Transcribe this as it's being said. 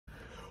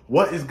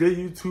What is good,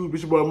 YouTube?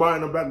 It's your boy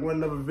Martin. I'm back with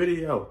another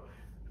video.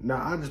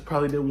 Now, I just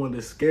probably did one of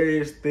the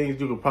scariest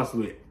things you could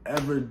possibly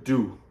ever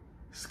do.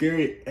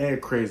 Scary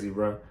and crazy,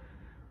 bro.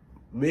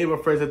 Me and my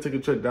friends had took a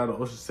trip down to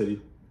Ocean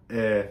City,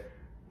 and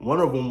one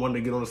of them wanted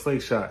to get on a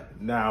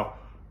Slingshot. Now,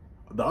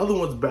 the other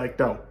one's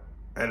backed out,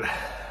 and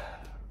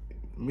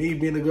me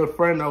being a good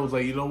friend, I was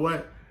like, you know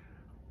what?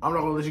 I'm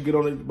not gonna let you get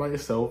on it by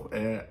yourself,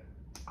 and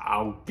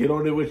I'll get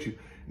on it with you.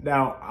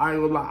 Now, I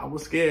ain't gonna lie, I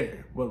was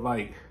scared, but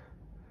like,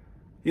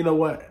 you know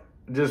what?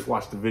 Just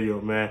watch the video,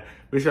 man.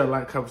 Make sure to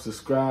like, comment,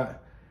 subscribe.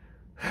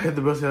 Hit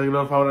the bell so you can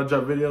notify when I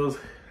drop videos.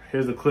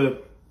 Here's the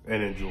clip,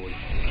 and enjoy. Oh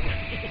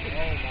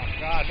my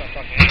gosh, I'm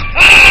fucking...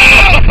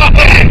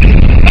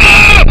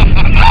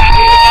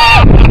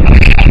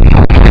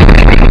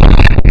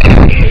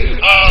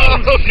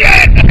 Oh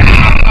shit!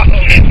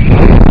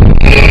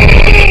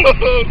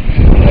 Okay,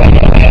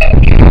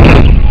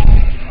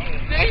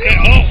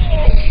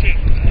 oh shit!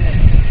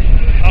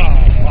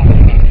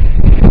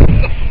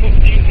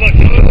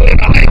 Oh my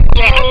god!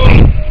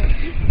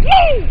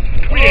 Woo!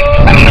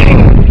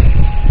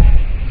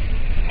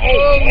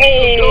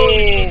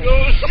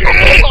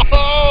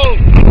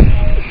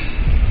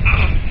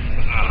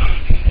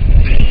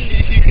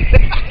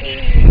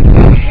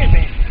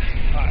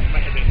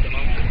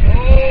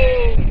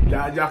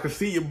 Y'all can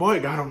see your boy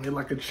got on me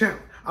like a champ.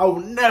 I will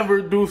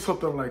never do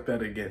something like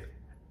that again.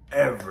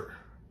 Ever.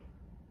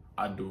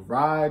 I do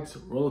rides,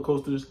 roller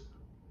coasters.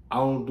 I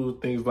don't do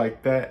things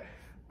like that.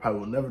 Probably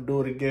will never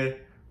do it again.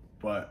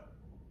 But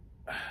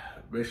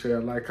make sure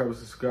y'all like, comment,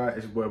 subscribe.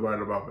 It's your boy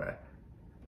Martin, about that.